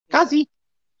Kazi,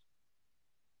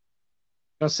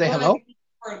 want to say hello?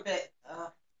 For a bit.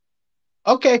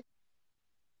 Okay.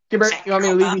 Gilbert, you want me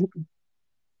to leave you?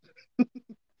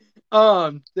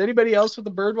 Does anybody else with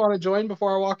the bird want to join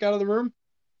before I walk out of the room?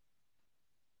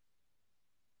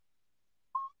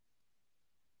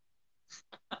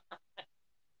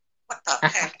 What the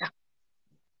heck?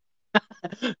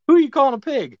 Who are you calling a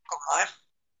pig? Go live.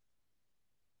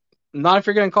 Not if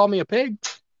you're going to call me a pig.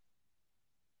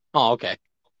 Oh, okay.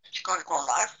 You going to go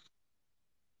live?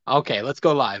 Okay, let's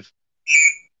go live.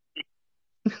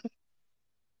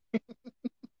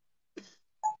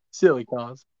 Silly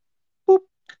cause. Boop.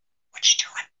 What you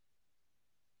doing?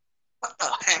 What the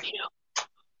heck?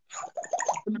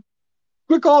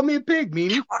 Quit calling me a pig,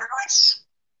 meanie. Water noise.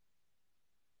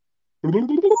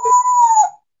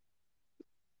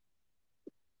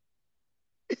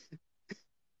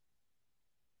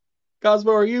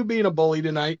 Cosmo, are you being a bully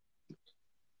tonight?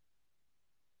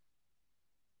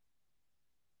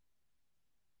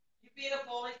 You being a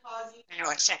bully, Causey? You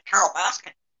know, it's Carol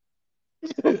Baskin.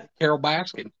 Carol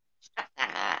Baskin.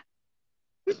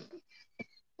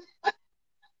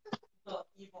 Little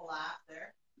evil laugh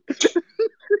there.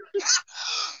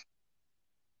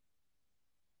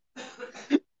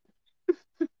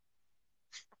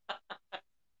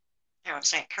 You know,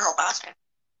 it's Carol Baskin.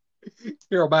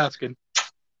 Carol Baskin.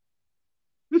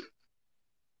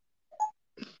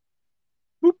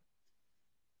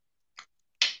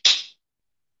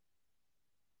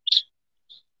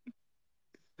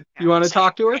 You want to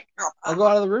talk to her? I'll go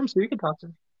out of the room so you can talk to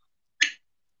her.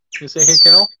 You say, hey,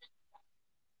 Carol?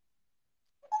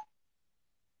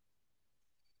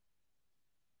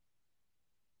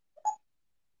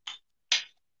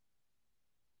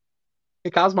 Hey,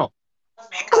 Cosmo.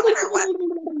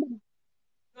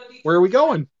 Where are we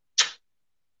going?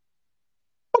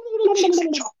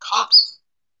 Cops.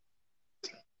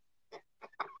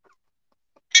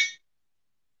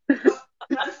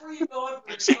 That's where you going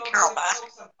for Carol Baskin.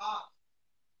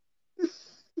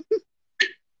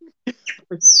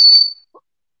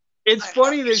 It's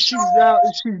funny that she's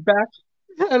back.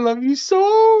 I love you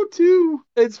so too.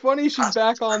 It's funny she's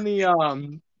back on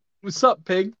the what's up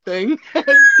pig thing. That'd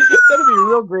be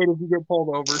real great if you get pulled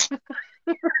over.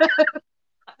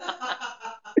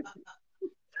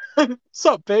 What's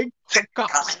up, pig? Choke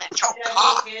cops. Choke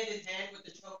cop. Hand in hand with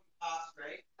the choke cops,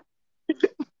 right?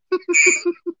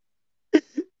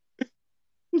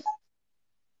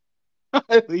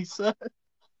 Hi, Lisa.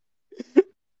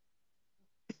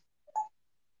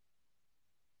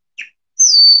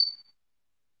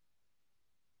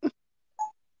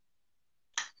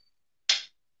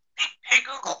 Hey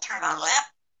Google, turn on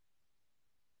left.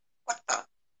 What the?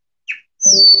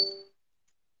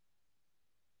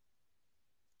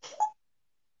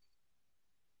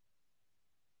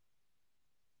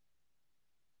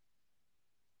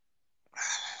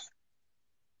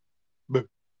 Boo.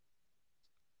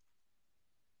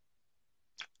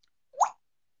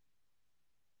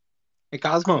 Hey,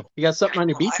 Cosmo, you got something on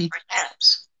your beefy?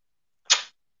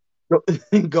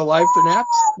 Go live for naps?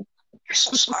 You're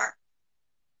so smart.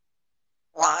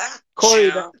 One, Corey,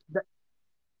 two.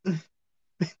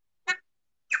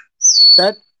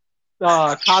 that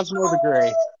Cosmo the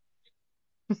Gray.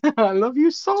 I love you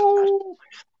so.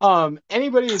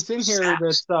 Anybody that's in here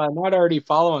that's not already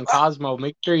following Cosmo,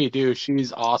 make sure you do.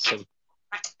 She's awesome.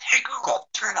 Hey Google,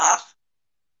 turn off.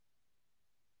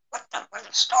 What the? Where's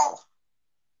the stove?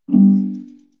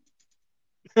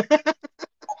 Hey,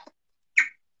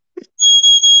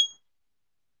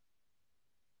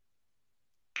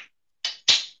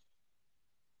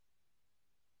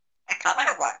 comment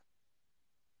or what?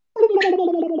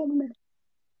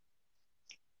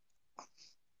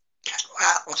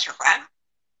 What's your friend?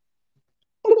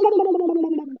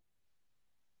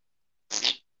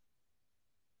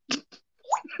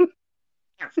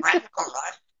 Your friend? Go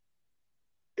live.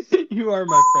 You are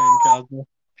my friend, Cosmo.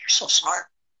 You're so smart.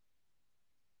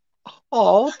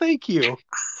 Oh, thank you.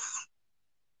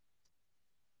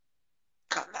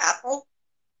 Got an apple?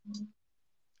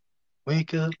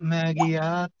 Wake up, Maggie.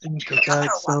 I think I got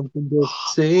something to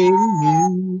say to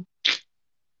you.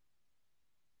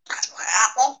 Got an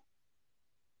apple?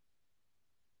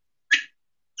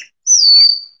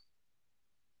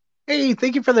 Hey,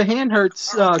 thank you for the hand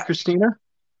hurts, Christina.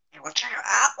 Hey, what's your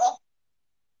apple?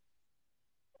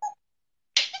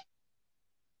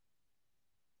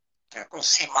 There goes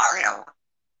see Mario.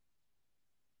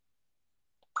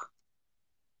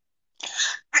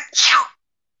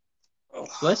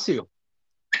 Bless you.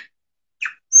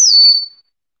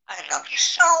 I love you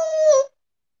so.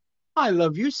 I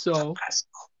love you so.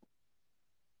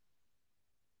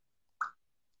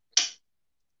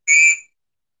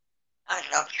 I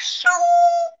love you so.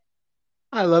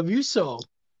 I love you so.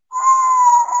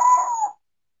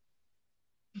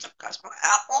 That's my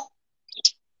apple.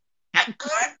 That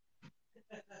good.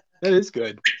 That is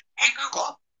good. Hey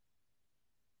Google.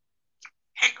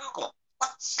 Hey Google.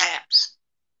 What's Sam's?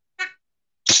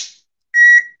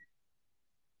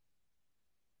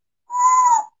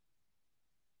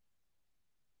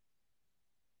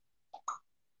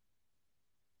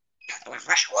 With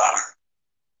fresh water.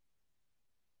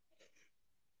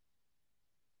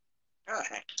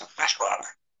 Good. Some fresh water.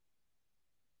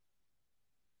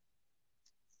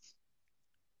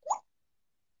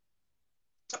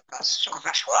 Some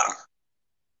fresh water.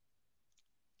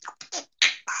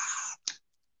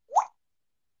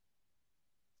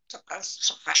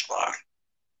 Some fresh water.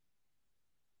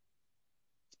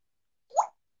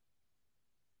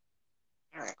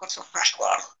 All right, what's some fresh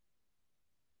water?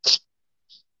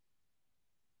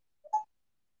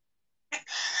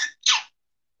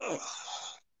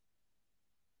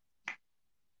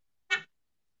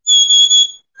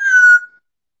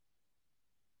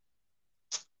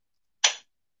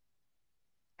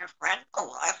 Your friend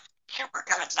alive. Super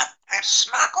good. It's not a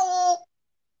smackle.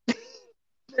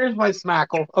 There's my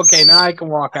smackle. Okay, now I can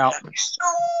walk out. So,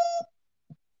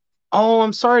 Oh,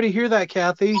 I'm sorry to hear that,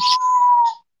 Kathy.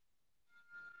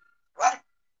 what?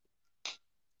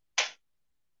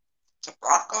 It's a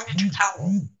rock going into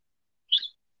towel.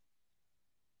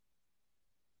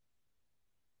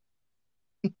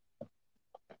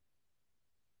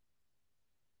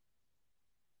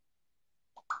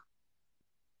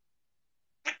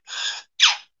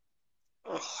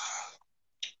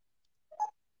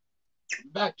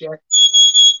 Back, Jack.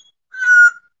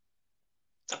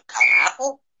 Some kind of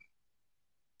apple.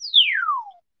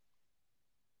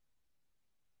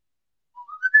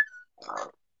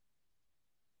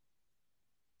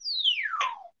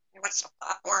 What's some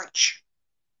orange?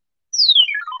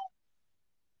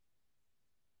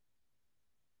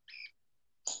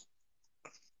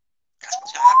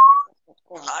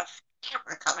 Alive.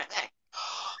 Camera coming in.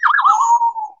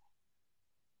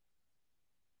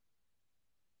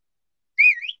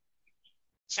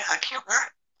 Say hi, camera.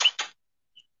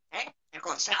 Hey, you're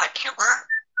going to say hi, camera.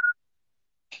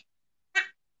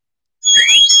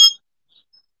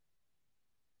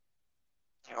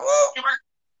 Hello.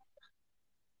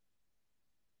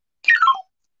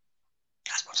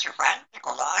 That's what's your friend,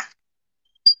 Nikolai.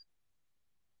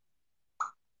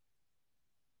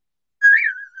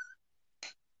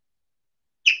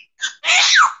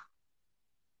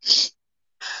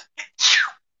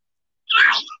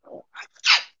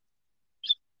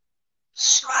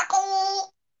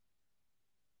 Smackle.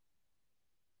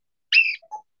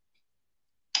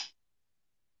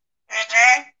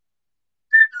 Hey,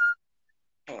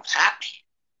 what's happening?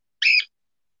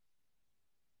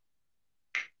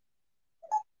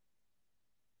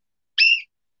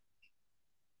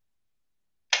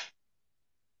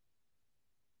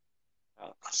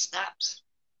 Oh, snaps.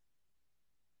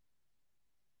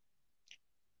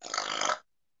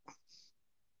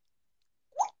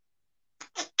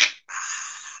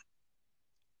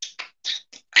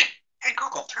 Hey,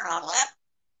 Google, turn on lamp.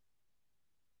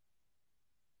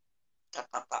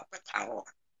 Up with towel.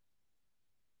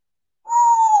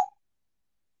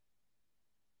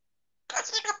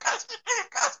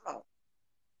 Cosmo.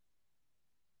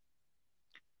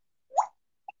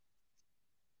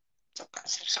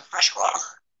 Some fresh water.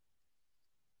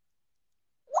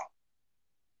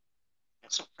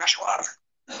 Some fresh water.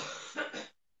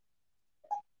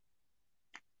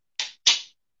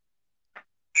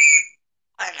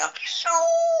 I love you so.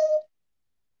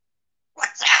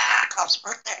 What's that? Cub's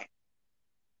birthday.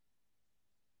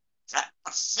 Is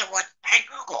that what? Hey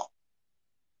Google.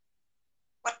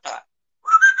 What the?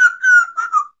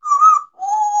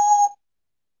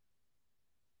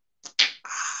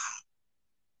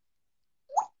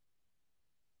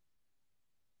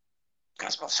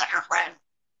 Cosmo, set your friend.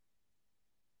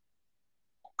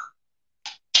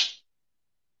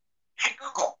 Hey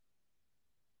Google.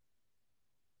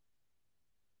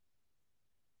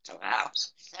 So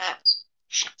house.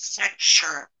 Set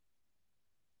sure.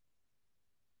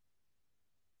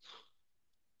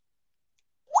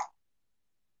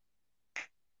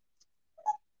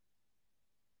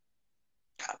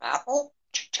 Apple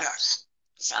to toast.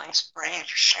 Science brand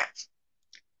shit.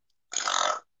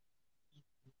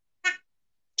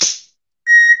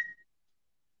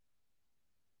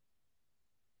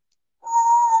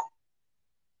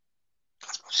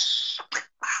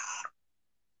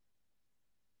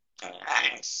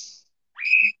 Nice.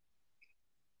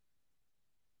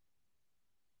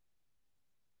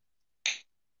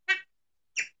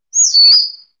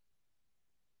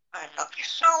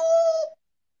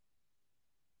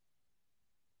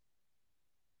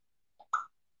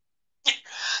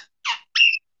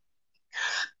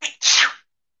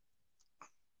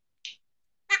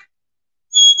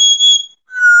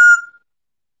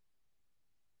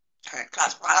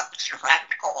 Because we're up to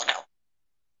practical now.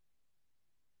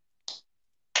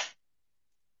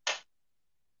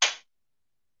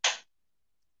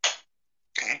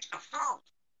 It's the food.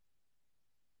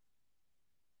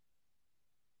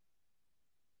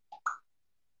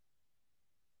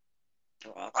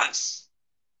 Rice.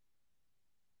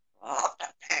 Oh,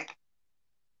 that pig.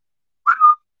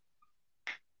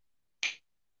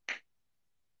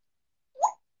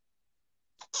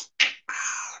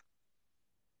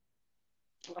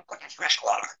 Look at this fresh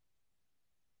water.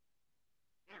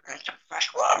 There's some fresh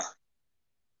water.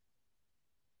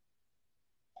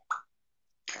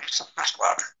 There's some fresh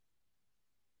water.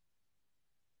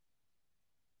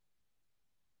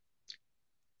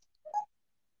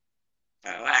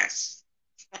 Very nice.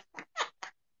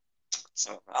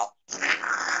 So, well.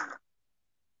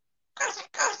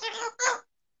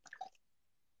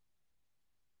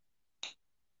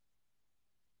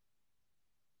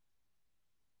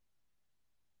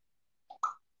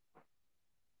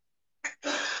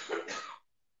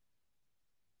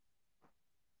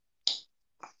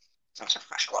 There's some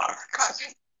fresh water.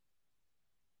 Cousin.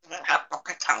 Then have a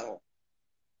good time.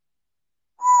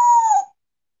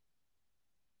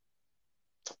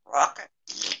 Rocket.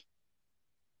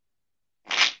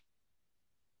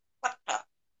 What the?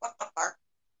 What the fuck?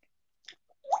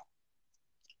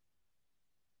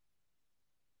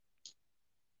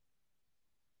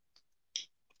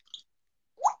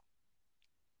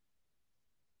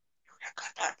 You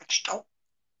got that bitch dope.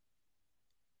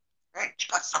 Right, you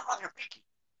got some other piggy.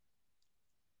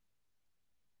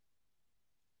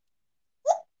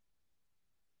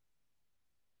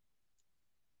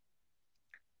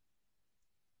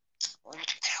 What did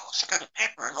you tell us? I got a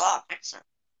paper and law fixer.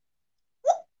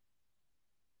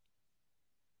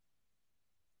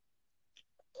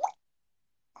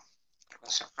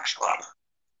 There's some fresh water.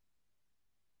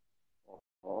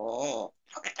 Oh,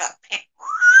 look at that pig.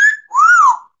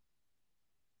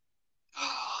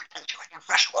 Oh, I'm drinking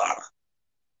fresh water.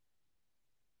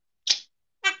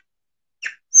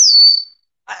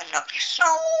 I love you so.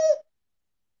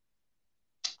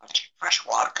 I'll take fresh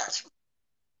water, cousin.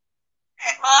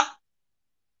 Hey, Mom.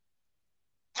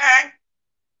 Hey.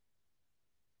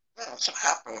 Some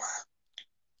apple.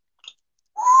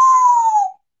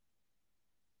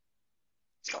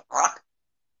 Some rock.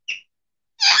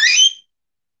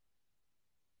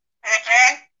 Hey,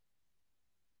 hey.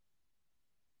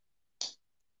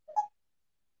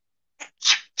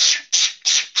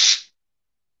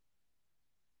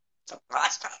 Some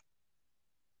rasta.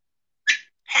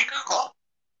 Hey, Google.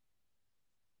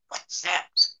 What's that?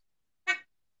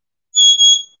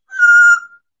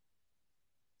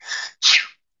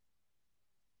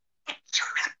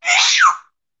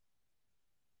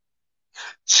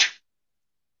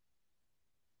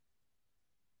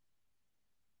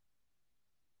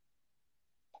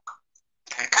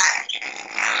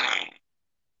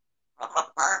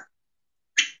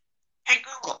 Hey,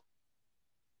 Google.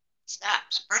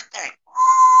 Snap's birthday.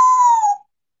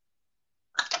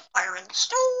 Got the fire in the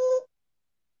stove.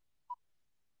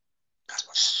 That's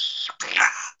what's.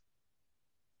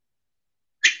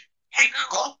 Hey,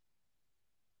 Google.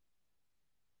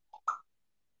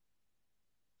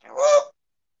 Whoa.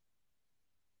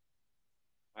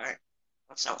 All right.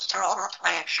 Let's turn over to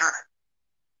my shirt.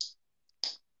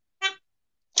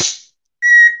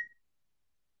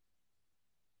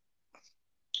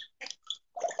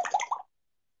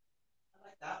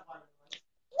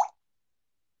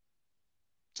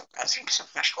 So I think some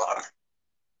fresh water.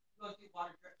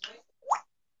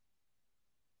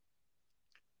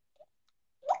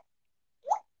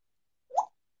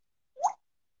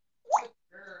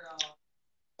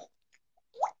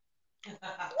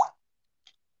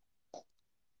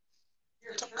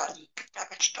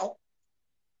 Vegetable.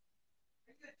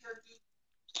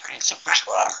 I need some fresh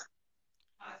water.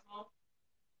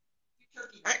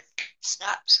 Right.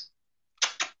 Snaps.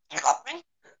 You help me?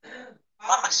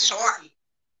 I'm a sore.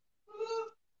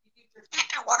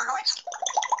 That water noise.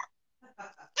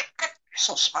 You're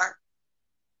so smart.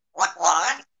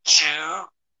 One, two,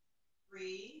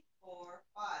 3, 4,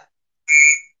 5.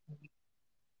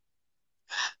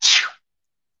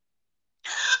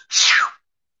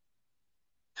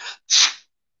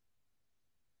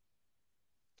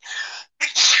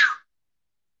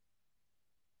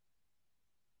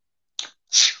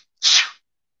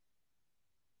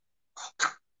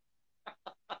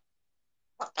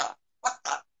 What the? What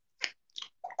the?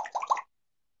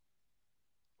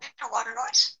 The water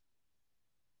noise.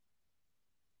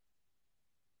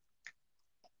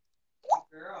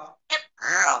 Girl.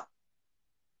 Girl.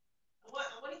 I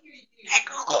want to hear you do. Hey,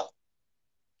 Google.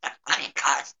 That's funny,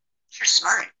 guys. You're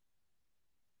smart.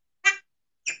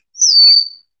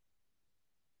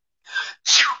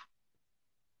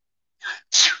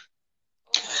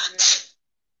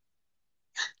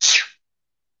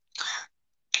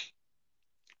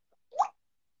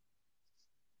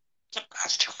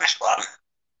 That's too much water.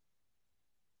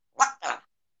 What the?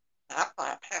 I'm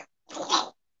gonna pay.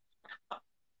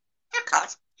 Here,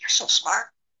 Cos. You're so smart.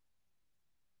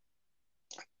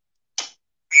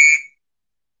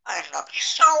 I love you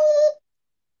so.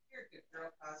 You're a good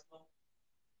girl, Cosmo.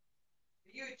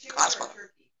 Are you a chicken Cosmo. or a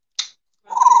turkey?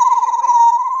 You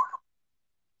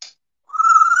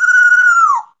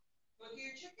want to do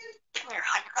your chicken? Come here,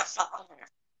 I got something over here.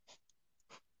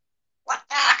 What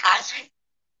the heck, Ozzy?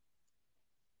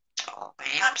 Oh,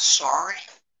 man, I'm sorry.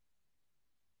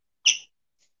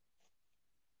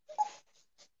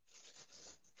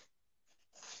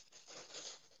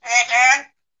 Hey, Dad.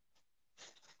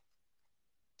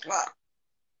 What?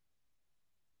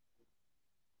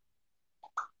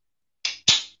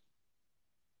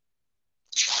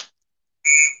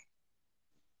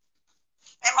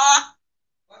 Hey, Mom.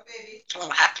 What, baby? I'm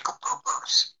gonna have to go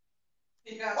poo-poos.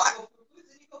 You got What? to go poo-poo,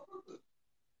 then you go poo-poo.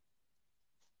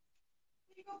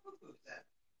 Then you go poo-poo, then.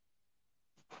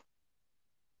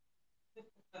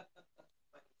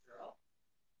 Funny girl.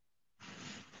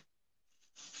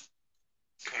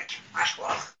 Good. Fresh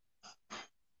water.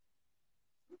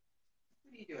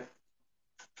 What are you doing?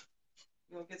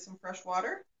 You want to get some fresh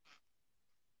water?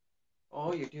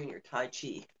 Oh, you're doing your Tai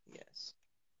Chi. Yes.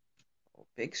 Oh,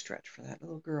 big stretch for that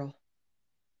little girl.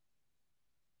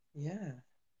 Yeah.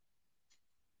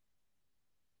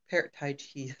 Parrot Tai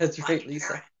Chi. That's right,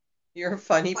 Lisa. You're a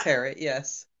funny parrot,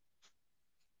 yes.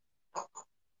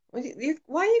 Why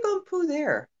are you going poo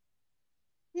there?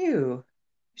 You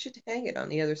should hang it on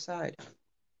the other side.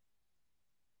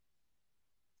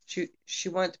 She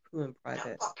wanted to poo in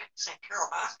private. St. Carol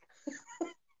basket.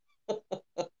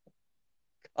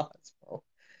 Cosmo,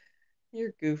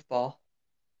 you're goofball.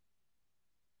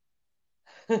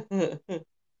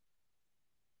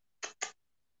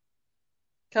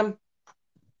 Come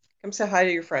say hi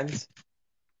to your friends.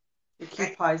 Your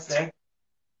cute pie's there.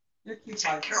 Your cute pie's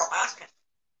St. Carol basket.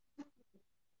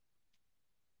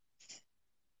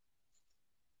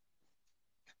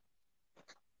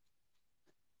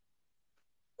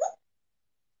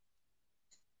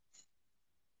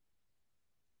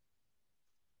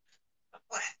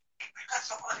 What? I got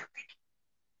some on your feet.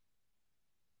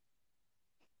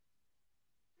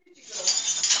 Where did you go?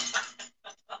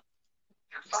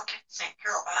 You're fucking St.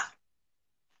 Carol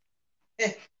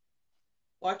basket.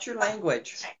 Watch your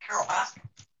language. St. Carol basket.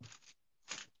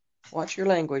 Watch your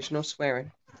language. No swearing.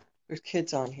 There's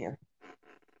kids on here.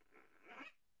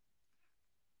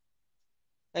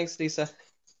 Thanks, Lisa.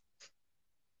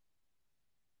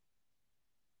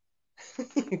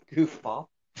 Goofball.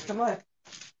 Come on.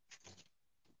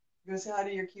 You gonna say hi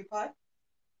to your cute pie?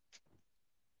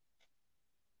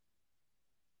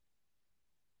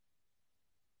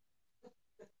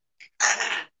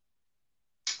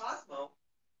 Cosmo.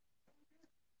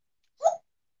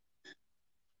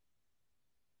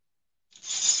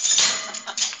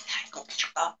 Go get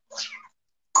your bum.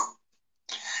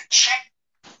 Shit.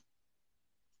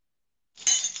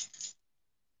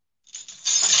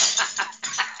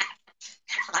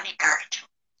 Funny courage.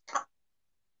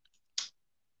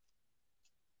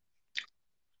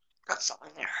 Got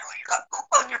something there. You got poop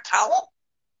on your towel?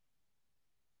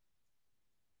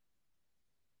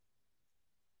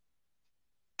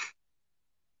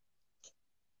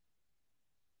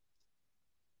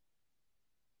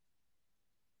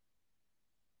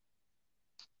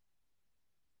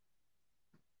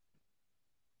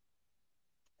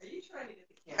 Are you trying to get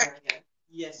the camera again?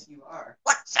 Yes, you are.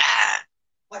 What's that?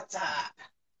 What's up?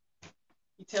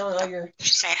 You telling all your You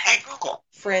say, hey, Google.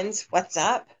 friends what's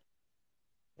up?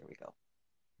 There we go.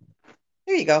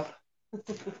 There you go.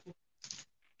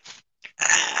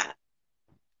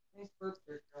 Nice burp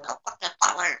there, girl. Go put that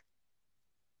bottle in.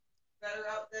 Better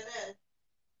out than in.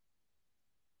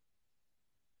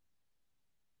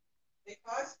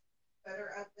 Because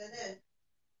better out than in.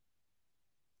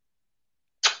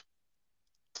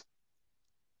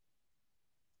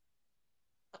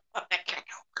 What the heck?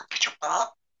 Go get your bum.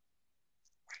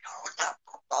 We know what that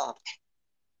bum.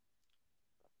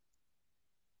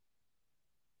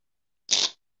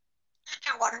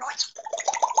 That water noise.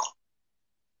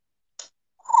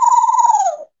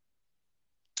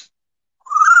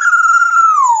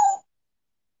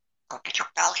 Go get your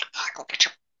belly. Go get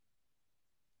your.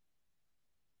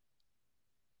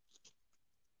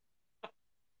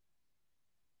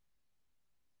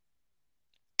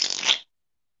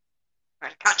 I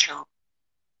got you.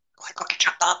 Go get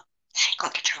your bum. Go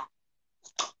get your.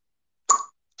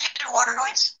 That water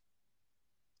noise.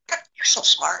 Good. You're so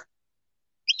smart.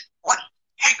 What?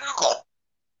 Hey, Google.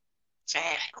 Say,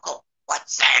 hey, Google.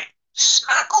 What's that?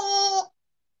 Smuggle.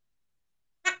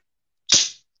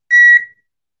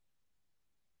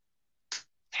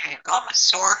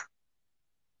 Mamasaur.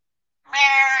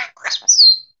 Merry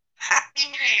Christmas. Happy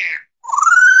New Year.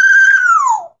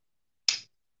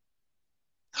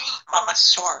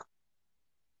 Mamasaur.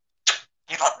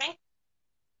 You love me?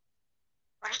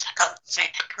 What did I go say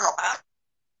to girl about?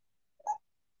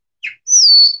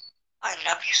 I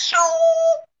love you so.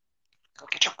 Go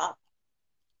get your mom.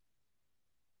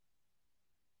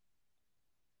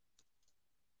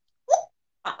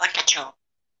 I get you.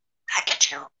 I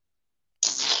get you.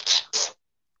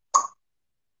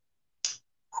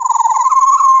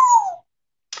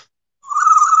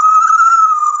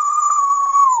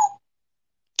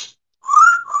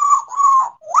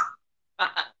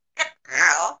 Good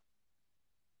girl.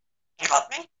 You love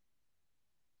me?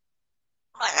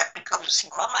 I have to go see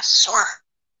Mamasaur.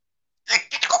 I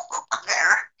get to go up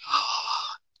there.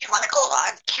 You want to go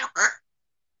on, Cooper?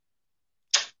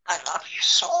 I love you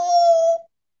so.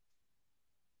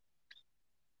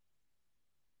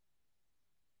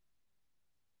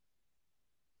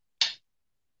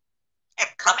 Hey,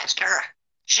 come, Mister.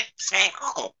 Say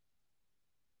Google.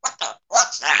 What the?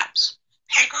 What's that?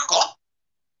 Hey, Google.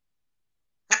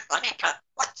 Let me tell.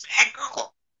 What's Hey,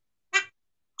 Google?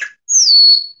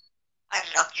 I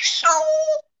love you so.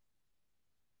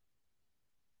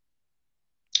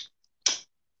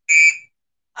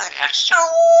 I love you so.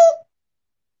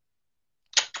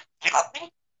 You love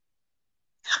me?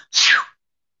 Shoo.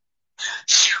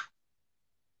 Shoo.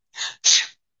 Shoo.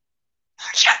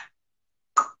 Shoo.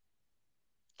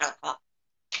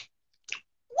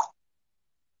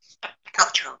 Come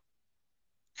to.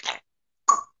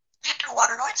 After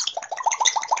water noise.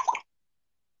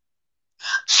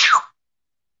 Shoo.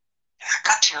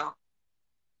 Got you.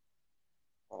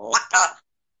 What the?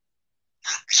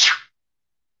 Shoo.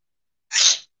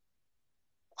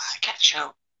 I get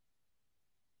you.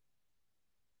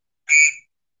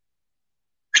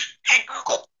 Hey,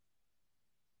 Google.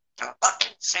 The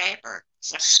bucket saber.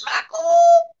 The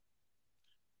smackle.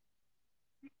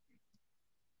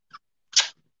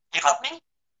 You love me?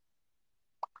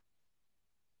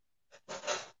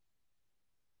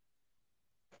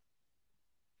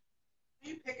 Are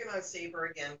you picking on Saber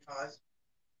again, Cause?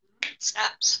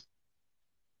 Snaps.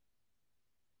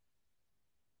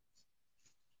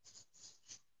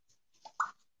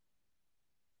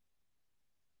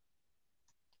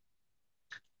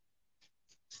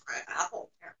 Red apple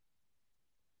here.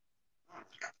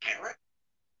 Got carrot.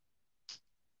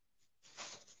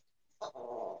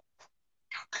 Oh,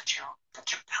 got your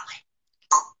belly.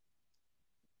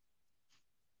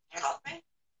 You love me?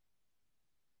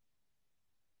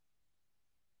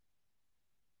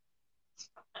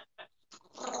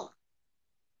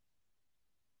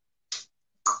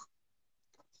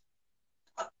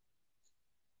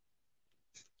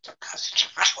 Because it's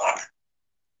fresh water.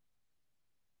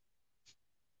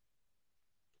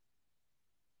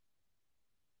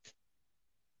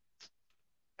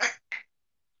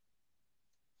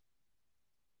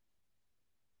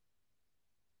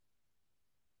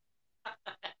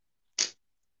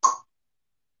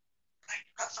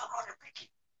 Got some water, Ricky.